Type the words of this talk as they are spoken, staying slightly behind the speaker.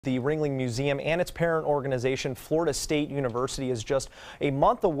The Ringling Museum and its parent organization, Florida State University, is just a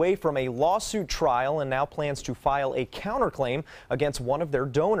month away from a lawsuit trial and now plans to file a counterclaim against one of their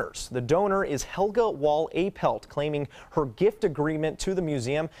donors. The donor is Helga Wall-Apelt, claiming her gift agreement to the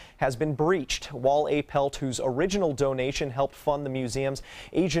museum has been breached. Wall-Apelt, whose original donation helped fund the museum's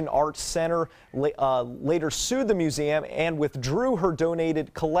Asian Arts Center, later sued the museum and withdrew her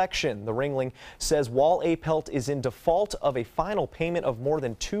donated collection. The Ringling says Wall-Apelt is in default of a final payment of more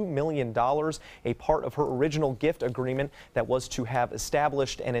than $2 million, a part of her original gift agreement that was to have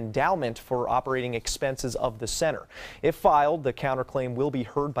established an endowment for operating expenses of the center. If filed, the counterclaim will be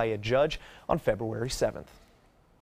heard by a judge on February 7th.